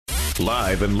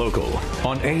Live and local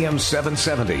on AM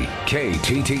 770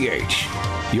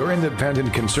 KTTH. Your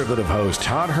independent conservative host,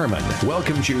 Todd Herman,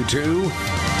 welcomes you to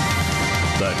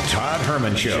The Todd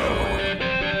Herman Show.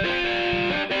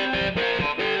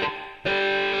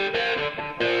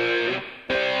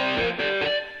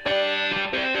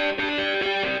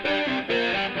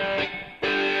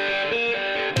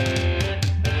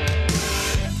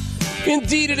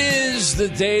 Indeed it is. The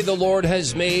day the Lord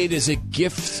has made is a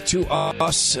gift to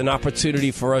us, an opportunity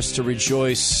for us to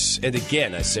rejoice. And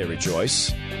again, I say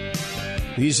rejoice.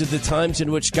 These are the times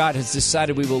in which God has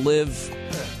decided we will live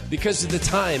because of the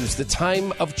times, the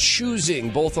time of choosing,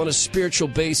 both on a spiritual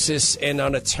basis and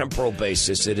on a temporal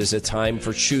basis. It is a time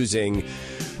for choosing.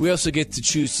 We also get to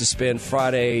choose to spend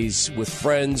Fridays with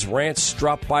friends. Rants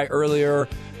dropped by earlier.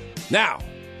 Now,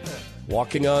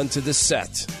 walking on to the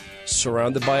set,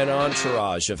 surrounded by an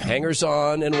entourage of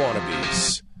hangers-on and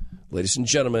wannabes. Ladies and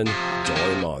gentlemen,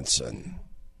 Dori Monson.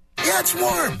 Yeah, it's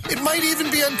warm. It might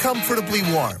even be uncomfortably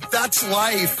warm. That's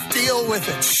life. Deal with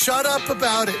it. Shut up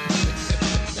about it.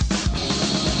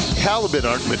 Halibut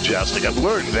aren't majestic. I've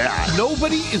learned that.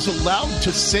 Nobody is allowed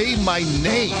to say my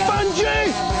name.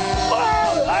 Bungie!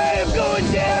 Oh, I am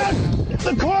going down!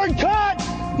 The cord caught!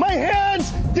 My hands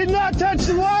did not touch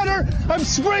the water! I'm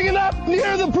springing up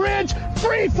near the bridge!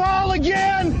 Free fall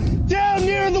again! Down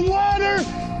near the water!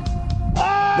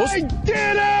 I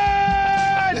did it!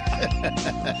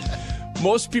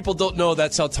 Most people don't know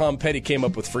that's how Tom Petty came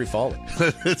up with free falling.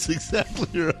 That's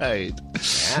exactly right.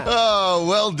 Yeah. Oh,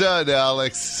 well done,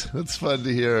 Alex. That's fun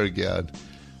to hear again.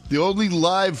 The only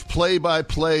live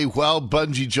play-by-play while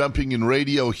bungee jumping in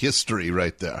radio history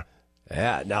right there.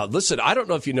 Yeah. Now, listen, I don't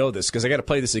know if you know this, because I got to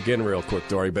play this again real quick,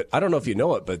 Dori, but I don't know if you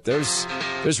know it, but there's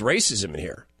racism in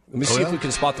here. Let me see if we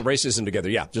can spot the racism together.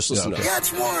 Yeah, just listen to it. Yeah,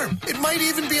 it's warm. It might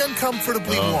even be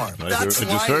uncomfortably warm. That's I just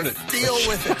life. heard it. Deal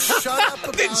with it. Shut up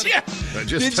about it.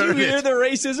 Did you hear the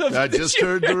racism? I just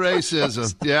heard the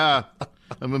racism. Yeah.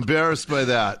 I'm embarrassed by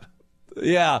that.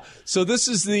 Yeah. So this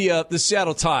is the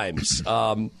Seattle Times.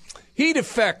 Heat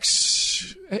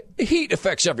affects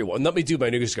everyone. Let me do my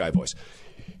news guy voice.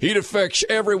 Heat affects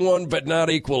everyone, but not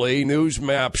equally. News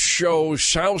map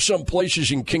shows how some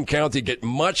places in King County get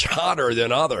much hotter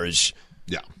than others.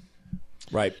 Yeah.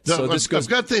 Right. No, so this I've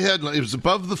got the headline. It was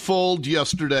above the fold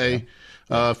yesterday.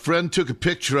 A friend took a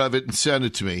picture of it and sent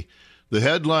it to me. The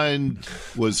headline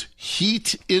was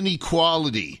Heat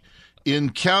Inequality.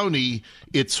 In county,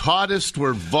 it's hottest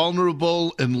where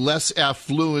vulnerable and less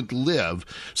affluent live.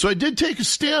 So I did take a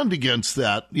stand against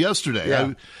that yesterday.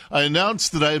 Yeah. I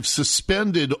announced that I have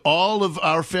suspended all of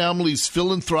our family's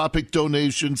philanthropic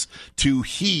donations to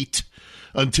Heat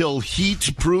until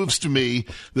Heat proves to me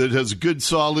that it has a good,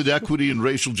 solid equity and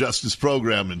racial justice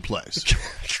program in place.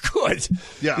 Good.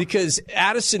 Yeah. Because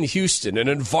Addison Houston, an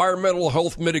environmental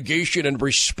health mitigation and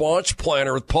response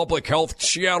planner with Public Health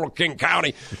Seattle King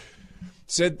County,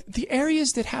 said the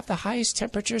areas that have the highest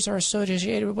temperatures are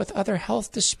associated with other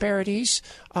health disparities.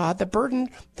 The burden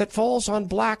that falls on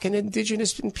Black and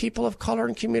Indigenous and people of color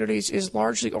and communities is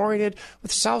largely oriented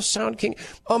with South Sound King.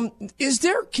 Can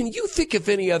you think of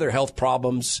any other health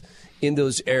problems in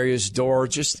those areas, Dor?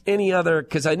 Just any other?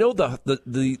 Because I know the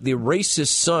racist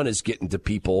sun is getting to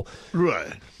people.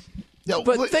 Right. No,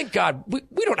 but thank God,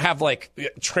 we don't have like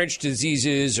trench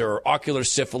diseases or ocular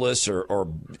syphilis or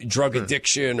drug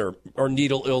addiction or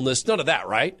needle illness. None of that,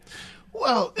 right?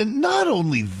 Well, and not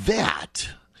only that,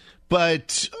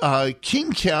 but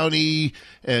King County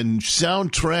and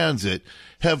Sound Transit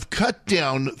have cut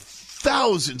down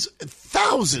thousands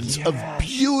of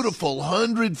beautiful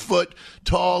 100-foot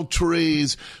tall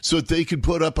trees so that they could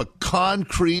put up a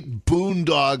concrete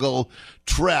boondoggle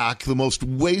track, the most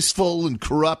wasteful and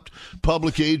corrupt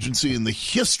public agency in the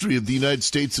history of the United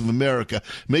States of America.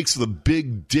 Makes the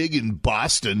Big Dig in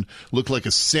Boston look like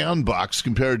a sandbox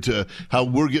compared to how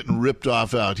we're getting ripped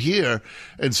off out here.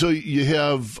 And so you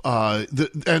have and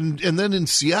then in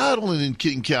Seattle and in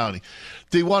King County,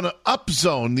 they want to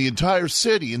upzone the entire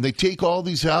city, and they take all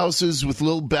these houses with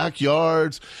little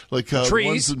backyards, like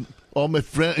trees. All my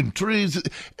friends and trees,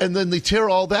 and then they tear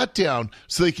all that down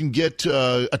so they can get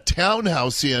a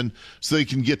townhouse in, so they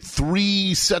can get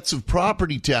 3 sets of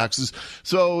property taxes.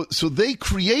 So they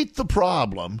create the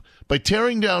problem by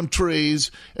tearing down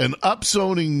trees and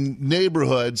upzoning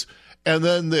neighborhoods, and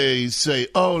then they say,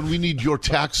 "Oh, and we need your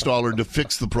tax dollar to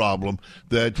fix the problem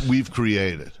that we've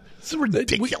created." It's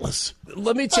ridiculous.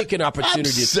 Let me take an opportunity.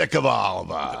 I'm sick of all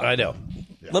of it. I know.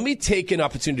 Yeah. Let me take an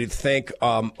opportunity to thank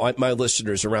my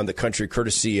listeners around the country,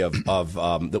 courtesy of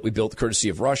that we built, courtesy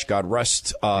of Rush. God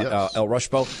rest El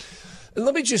Rushbo. And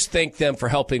let me just thank them for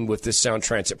helping with this Sound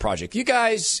Transit project. You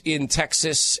guys in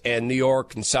Texas and New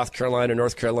York and South Carolina,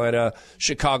 North Carolina,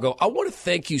 Chicago, I want to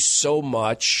thank you so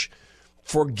much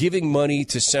for giving money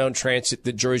to Sound Transit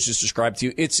that Dori's just described to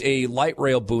you. It's a light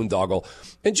rail boondoggle.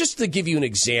 And just to give you an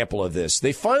example of this,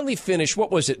 they finally finished,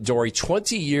 what was it, Dori,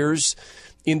 20 years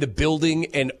into building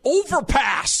an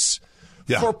overpass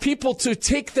for people to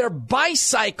take their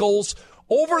bicycles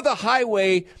over the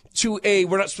highway to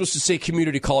we're not supposed to say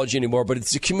community college anymore, but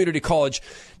it's a community college.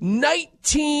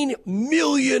 $19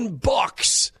 million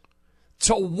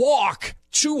to walk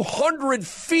 200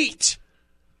 feet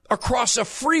across a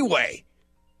freeway.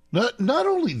 Not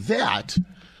only that,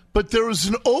 but there was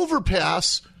an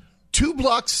overpass 2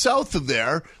 blocks south of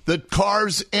there that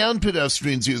cars and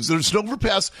pedestrians use. There's an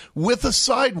overpass with a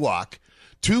sidewalk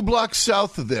 2 blocks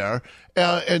south of there,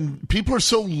 and people are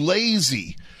so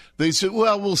lazy. They said,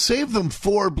 well, we'll save them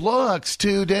 4 blocks,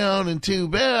 2 down and 2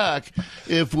 back,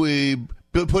 if we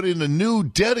put in a new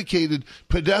dedicated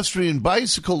pedestrian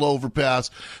bicycle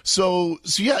overpass. So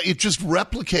yeah, it just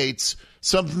replicates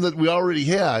something that we already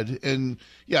had. And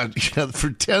yeah,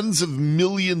 for tens of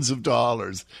millions of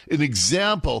dollars, an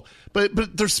example.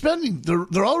 But they're spending,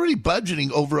 they're already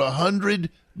budgeting over $100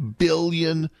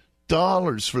 billion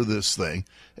for this thing.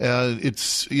 And it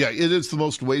is the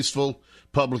most wasteful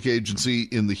public agency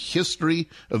in the history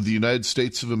of the United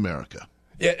States of America.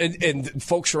 Yeah, and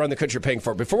folks around the country are paying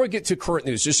for it. Before we get to current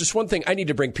news, there's just one thing. I need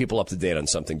to bring people up to date on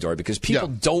something, Dori, because people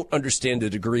don't understand the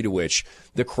degree to which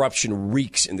the corruption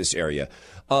reeks in this area.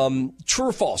 True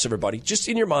or false, everybody? Just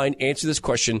in your mind, answer this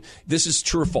question. This is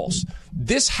true or false.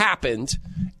 This happened.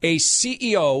 A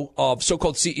so-called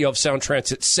CEO of Sound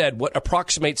Transit said what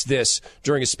approximates this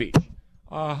during a speech.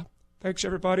 Thanks,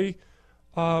 everybody.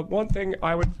 One thing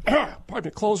I would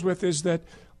close with is that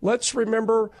let's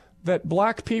remember that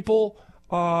black people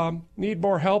need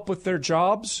more help with their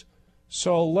jobs.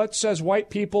 So let's, as white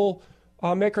people,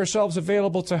 make ourselves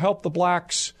available to help the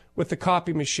blacks with the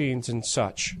copy machines and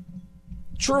such.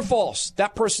 True or false?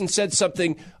 That person said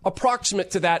something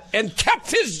approximate to that and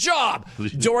kept his job.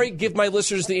 Dori, give my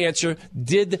listeners the answer.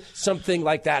 Did something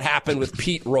like that happen with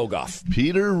Pete Rogoff?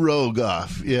 Peter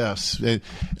Rogoff, yes.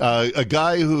 A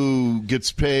guy who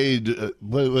gets paid,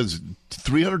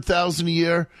 $300,000 a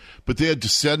year, but they had to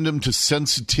send him to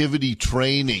sensitivity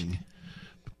training.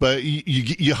 But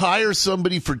you hire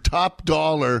somebody for top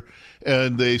dollar,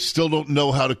 and they still don't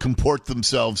know how to comport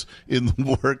themselves in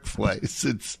the workplace.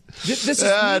 It's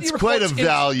quite a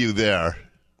value there.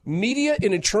 Media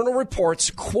and internal reports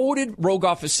quoted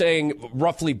Rogoff as saying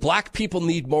roughly black people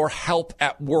need more help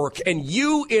at work. And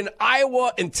you in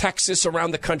Iowa and Texas,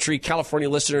 around the country, California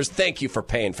listeners, thank you for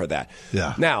paying for that.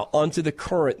 Yeah. Now, on to the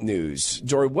current news.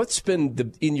 Dori, what's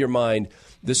been in your mind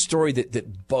the story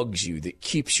that bugs you, that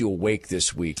keeps you awake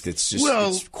this week, that's just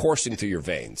it's coursing through your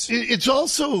veins? It's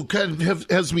also kind of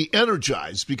has me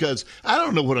energized because I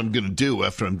don't know what I'm going to do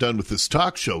after I'm done with this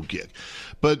talk show gig.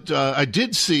 But I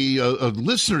did see a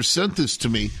listener sent this to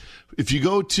me. If you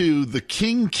go to the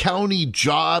King County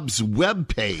Jobs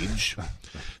webpage,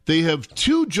 they have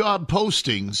 2 job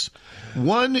postings.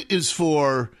 One is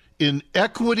for an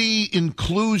equity,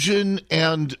 inclusion,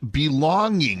 and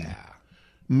belonging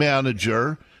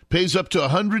manager, pays up to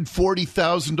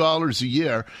 $140,000 a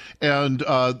year, and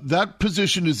that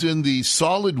position is in the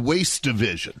solid waste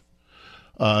division,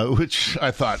 which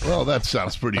I thought, well, that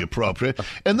sounds pretty appropriate.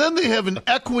 And then they have an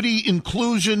equity,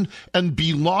 inclusion, and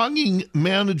belonging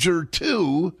manager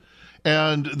too,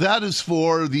 and that is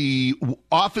for the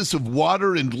Office of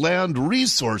Water and Land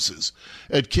Resources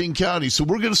at King County. So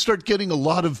we're going to start getting a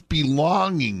lot of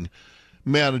belonging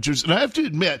managers. And I have to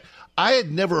admit, I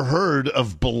had never heard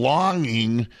of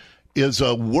belonging as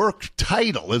a work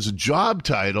title, as a job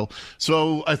title.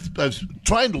 So I was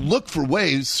trying to look for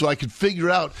ways so I could figure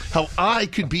out how I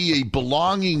could be a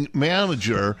belonging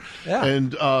manager. Yeah.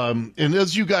 And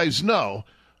as you guys know,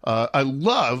 I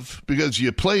love, because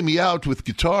you play me out with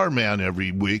Guitar Man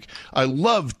every week, I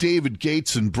love David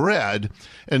Gates and Brad.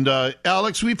 And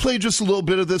Alex, we play just a little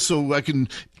bit of this so I can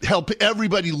help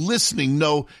everybody listening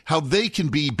know how they can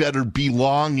be better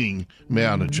belonging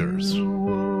managers. You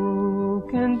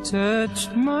woke and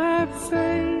touched my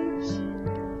face.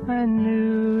 I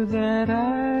knew that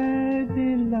I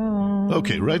belonged.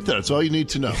 Okay, right there. That's all you need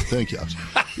to know. Thank you, Alex.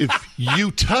 If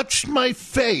you touched my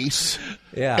face...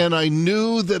 Yeah. And I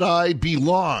knew that I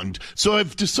belonged. So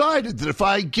I've decided that if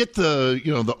I get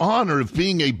the honor of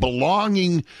being a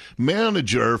belonging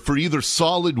manager for either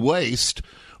solid waste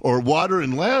or water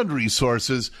and land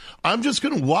resources, I'm just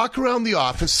going to walk around the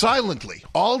office silently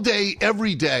all day,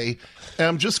 every day, and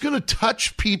I'm just going to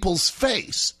touch people's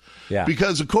face. Yeah.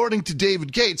 Because according to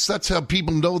David Gates, that's how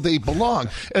people know they belong.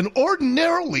 And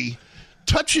ordinarily,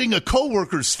 touching a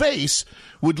coworker's face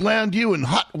would land you in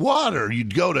hot water.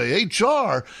 You'd go to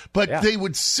HR, but they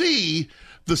would see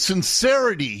the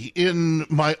sincerity in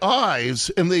my eyes,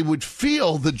 and they would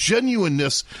feel the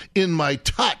genuineness in my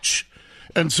touch.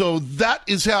 And so that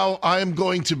is how I'm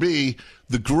going to be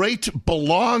the great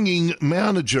belonging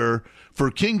manager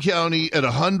for King County at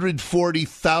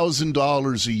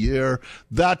 $140,000 a year.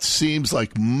 That seems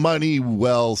like money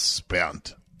well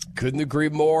spent. Couldn't agree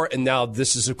more. And now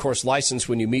this is, of course, licensed.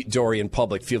 When you meet Dori in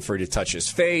public, feel free to touch his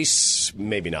face.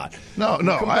 Maybe not. No,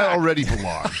 I already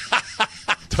belong.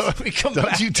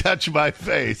 Don't you touch my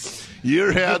face.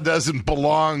 Your hand doesn't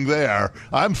belong there.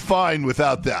 I'm fine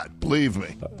without that. Believe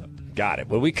me. Got it.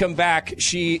 When we come back,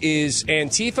 she is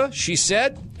Antifa, she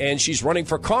said, and she's running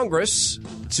for Congress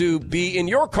to be in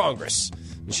your Congress.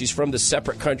 And she's from the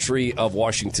separate country of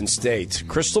Washington State.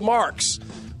 Crystal Marks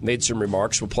made some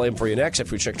remarks. We'll play them for you next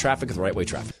after we check traffic with the Right Way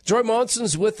Traffic. Dori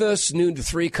Monson's with us, noon to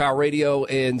 3, Kyle Radio.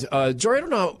 And Dori, I don't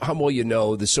know how well you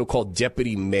know the so-called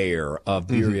deputy mayor of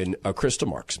Burien, Crystal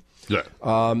Marks. Yeah.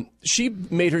 She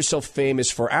made herself famous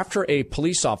for after a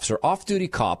police officer, off-duty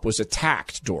cop, was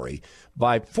attacked, Dori,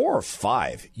 by 4 or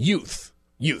 5 youth,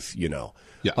 you know.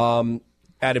 Yeah.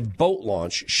 At a boat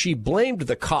launch, she blamed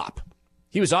the cop.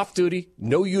 He was off-duty,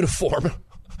 no uniform.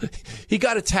 He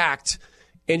got attacked,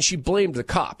 and she blamed the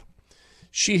cop.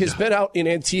 She has been out in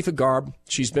Antifa garb.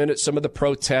 She's been at some of the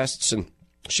protests, and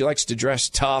she likes to dress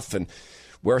tough and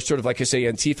wear sort of, like I say,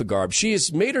 Antifa garb. She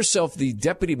has made herself the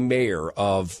deputy mayor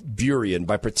of Burien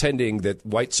by pretending that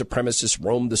white supremacists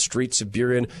roam the streets of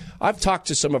Burien. I've talked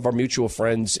to some of our mutual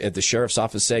friends at the sheriff's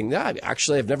office saying,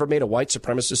 actually, I've never made a white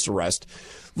supremacist arrest.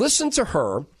 Listen to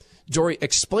her, Dori,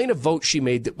 explain a vote she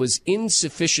made that was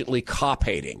insufficiently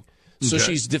cop-hating. So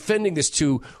she's defending this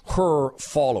to her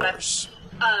followers.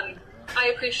 I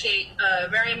appreciate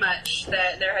very much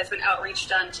that there has been outreach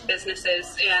done to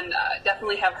businesses, and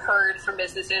definitely have heard from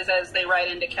businesses as they write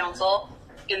into council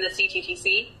in the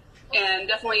CTTC, and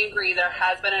definitely agree there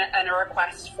has been a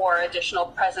request for additional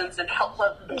presence and help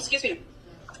of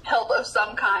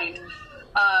some kind.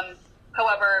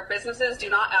 However, businesses do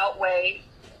not outweigh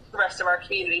the rest of our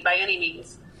community by any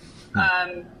means.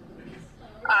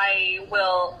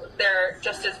 They're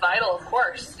just as vital, of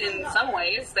course, in some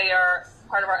ways. They are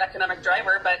part of our economic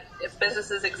driver, but if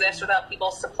businesses exist without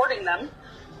people supporting them,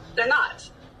 they're not.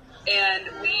 And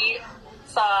we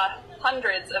saw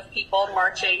hundreds of people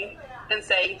marching and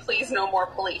saying, please, no more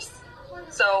police.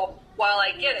 So while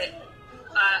I get it,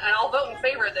 and I'll vote in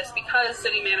favor of this because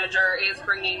city manager is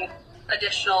bringing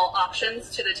additional options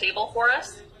to the table for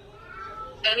us,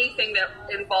 anything that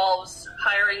involves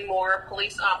hiring more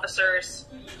police officers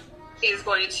is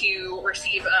going to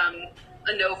receive a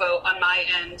no vote on my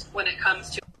end when it comes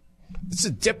to. It's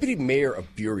the deputy mayor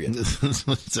of Burien.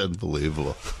 It's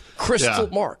unbelievable. Crystal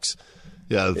Marks.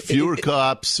 Yeah, fewer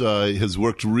cops has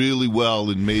worked really well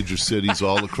in major cities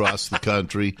all across the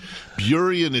country.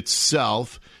 Burien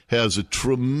itself has a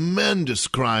tremendous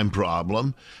crime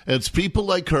problem, and it's people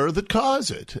like her that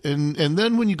cause it. And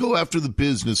then when you go after the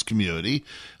business community,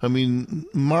 I mean,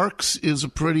 Marks is a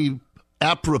pretty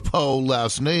apropos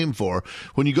last name for.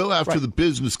 When you go after the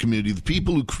business community, the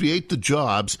people who create the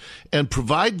jobs and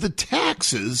provide the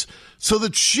taxes so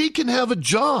that she can have a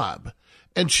job.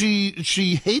 And she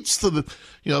hates the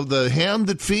hand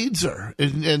that feeds her.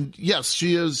 And yes,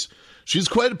 she's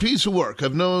quite a piece of work.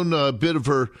 I've known a bit of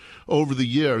her over the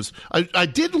years. I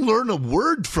did learn a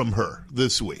word from her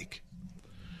this week.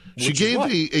 She gave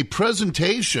a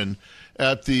presentation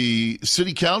at the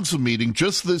city council meeting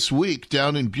just this week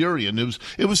down in Burien.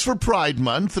 It was for Pride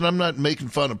Month, and I'm not making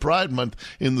fun of Pride Month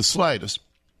in the slightest.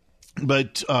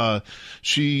 But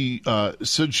she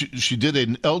said she did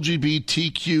an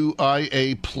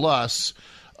LGBTQIA plus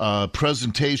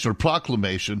presentation or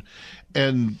proclamation,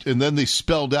 and then they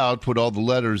spelled out what all the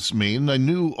letters mean. I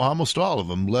knew almost all of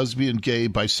them: lesbian, gay,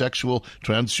 bisexual,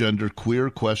 transgender,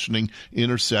 queer, questioning,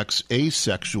 intersex,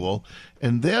 asexual.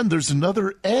 And then there's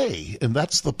another A, and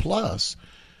that's the plus.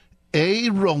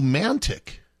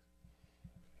 Aromantic.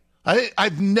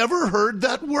 I've never heard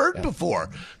that word before,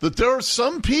 that there are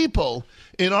some people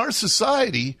in our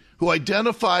society who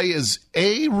identify as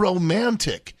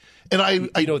aromantic.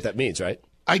 And you know what that means, right?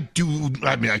 I do.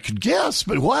 I mean, I could guess,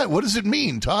 but what does it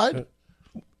mean, Todd?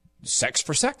 Sex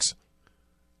for sex.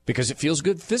 Because it feels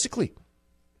good physically.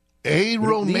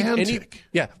 Aromantic.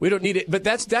 We don't need it. But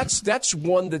that's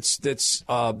one that's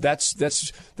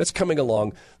coming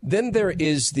along. Then there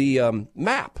is the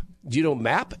MAP. Do you know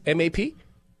MAP? M-A-P?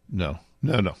 No.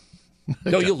 No,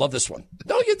 you'll love this one.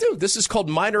 No, you do. This is called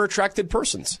minor attracted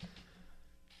persons.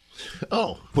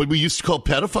 Oh, what we used to call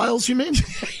pedophiles, you mean?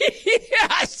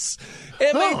 Yes.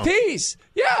 MAPs.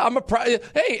 Yeah, I'm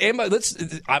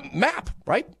MAP,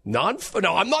 right? No,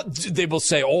 I'm not. They will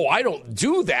say, oh, I don't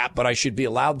do that, but I should be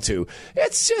allowed to.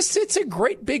 It's a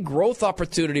great big growth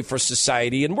opportunity for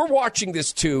society. And we're watching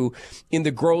this too in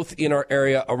the growth in our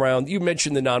area around, you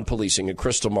mentioned the non-policing and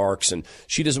Crystal Marks, and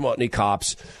she doesn't want any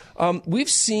cops. We've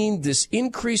seen this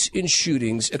increase in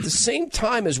shootings at the same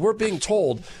time as we're being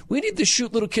told we need to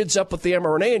shoot little kids up with the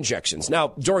mRNA injections. Now,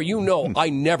 Dori, you know I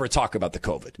never talk about the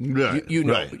COVID. Right, you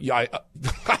know, right.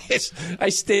 I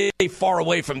stay far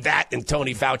away from that and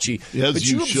Tony Fauci. Yes, but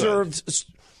you observed,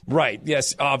 right?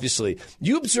 Yes, obviously,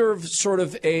 you observe sort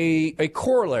of a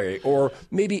corollary or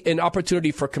maybe an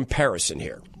opportunity for comparison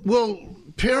here. Well,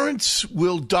 parents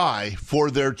will die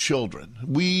for their children. I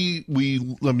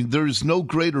mean, there is no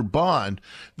greater bond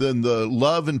than the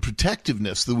love and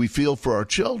protectiveness that we feel for our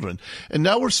children. And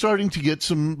now we're starting to get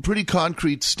some pretty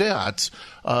concrete stats.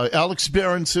 Alex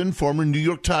Berenson, former New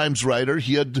York Times writer,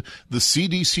 he had the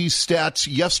CDC stats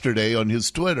yesterday on his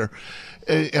Twitter.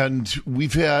 And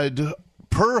we've had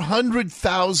per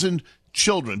 100,000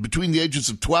 children between the ages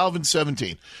of 12 and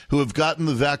 17 who have gotten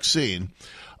the vaccine.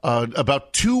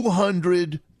 About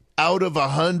 200 out of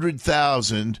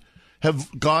 100,000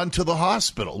 have gone to the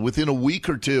hospital within a week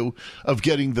or two of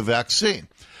getting the vaccine.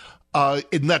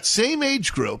 In that same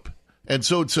age group, and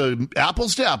so it's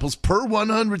apples to apples, per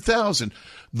 100,000,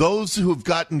 those who have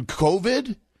gotten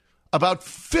COVID, about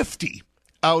 50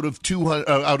 out of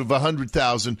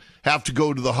 100,000 have to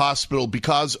go to the hospital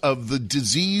because of the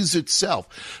disease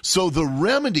itself. So the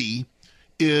remedy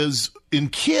is, in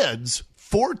kids,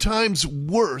 4 times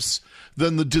worse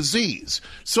than the disease.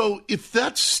 So if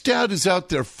that stat is out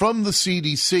there from the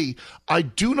CDC, I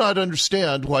do not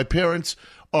understand why parents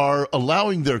are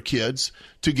allowing their kids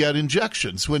to get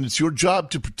injections when it's your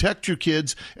job to protect your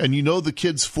kids, and you know the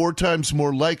kid's 4 times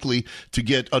more likely to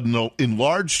get an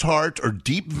enlarged heart or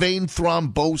deep vein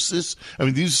thrombosis. I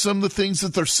mean, these are some of the things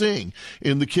that they're seeing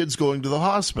in the kids going to the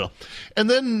hospital.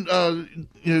 And then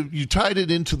you tied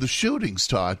it into the shootings,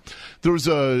 Todd. There was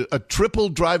a triple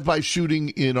drive-by shooting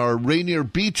in our Rainier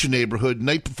Beach neighborhood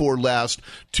night before last.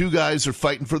 2 guys are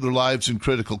fighting for their lives in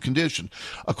critical condition.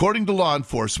 According to law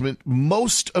enforcement,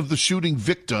 most of the shooting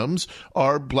victims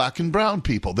are black and brown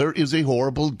people. There is a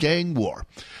horrible gang war.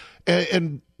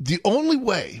 And the only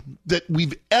way that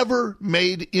we've ever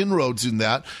made inroads in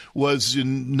that was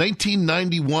in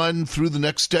 1991 through the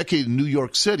next decade in New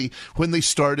York City when they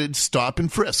started stop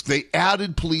and frisk. They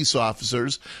added police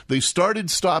officers. They started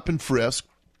stop and frisk.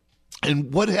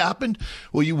 And what happened?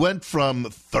 Well, you went from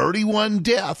 31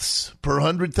 deaths per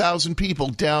 100,000 people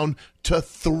down to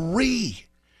 3.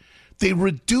 They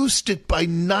reduced it by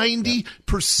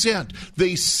 90%.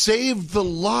 They saved the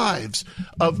lives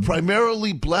of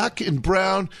primarily black and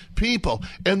brown people.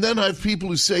 And then I have people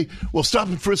who say, well, stop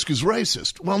and frisk is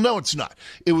racist. Well, no, it's not.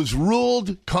 It was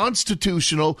ruled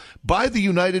constitutional by the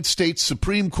United States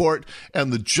Supreme Court,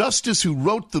 and the justice who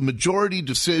wrote the majority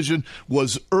decision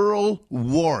was Earl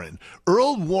Warren.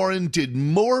 Earl Warren did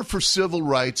more for civil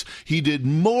rights. He did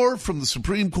more from the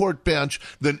Supreme Court bench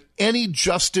than any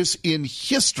justice in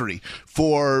history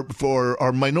for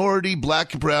our minority,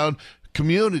 black and brown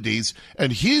communities.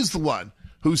 And he's the one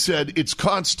who said it's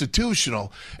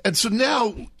constitutional. And so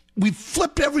now we've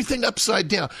flipped everything upside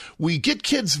down. We get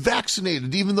kids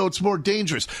vaccinated, even though it's more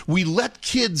dangerous. We let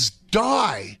kids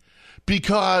die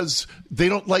because they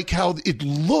don't like how it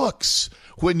looks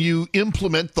when you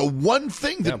implement the one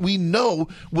thing that we know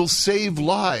will save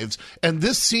lives. And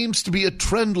this seems to be a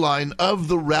trend line of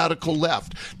the radical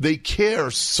left. They care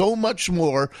so much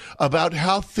more about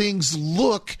how things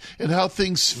look and how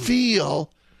things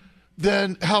feel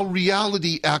than how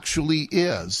reality actually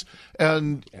is.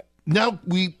 And now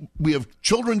we have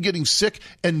children getting sick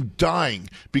and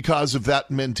dying because of that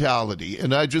mentality.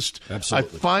 And I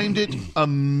find it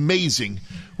amazing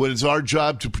when it's our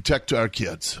job to protect our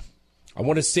kids. I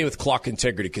want to stay with clock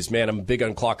integrity because, man, I'm big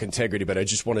on clock integrity, but I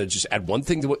just want to add one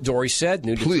thing to what Dori said,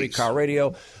 Noon to 3 Car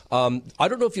Radio. I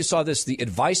don't know if you saw this, the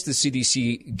advice the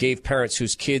CDC gave parents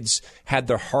whose kids had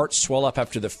their heart swell up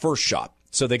after the first shot.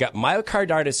 So they got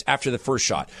myocarditis after the first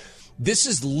shot. This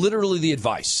is literally the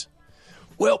advice.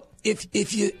 Well,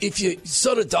 if your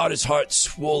son or daughter's heart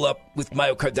swell up with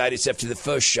myocarditis after the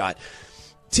first shot,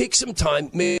 take some time,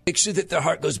 make sure that their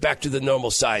heart goes back to the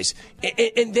normal size,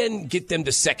 and then get them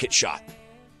the second shot.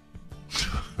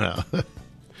 Yeah.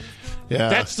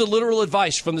 That's the literal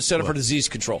advice from the Center for Disease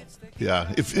Control.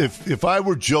 Yeah. If I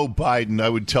were Joe Biden, I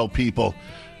would tell people,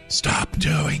 stop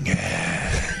doing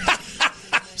it.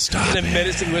 In a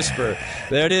menacing whisper.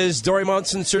 There it is. Dori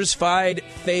Monson, certified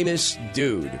famous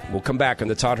dude. We'll come back on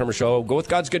the Todd Herman Show. Go with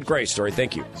God's good grace, Dori.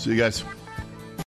 Thank you. See you guys.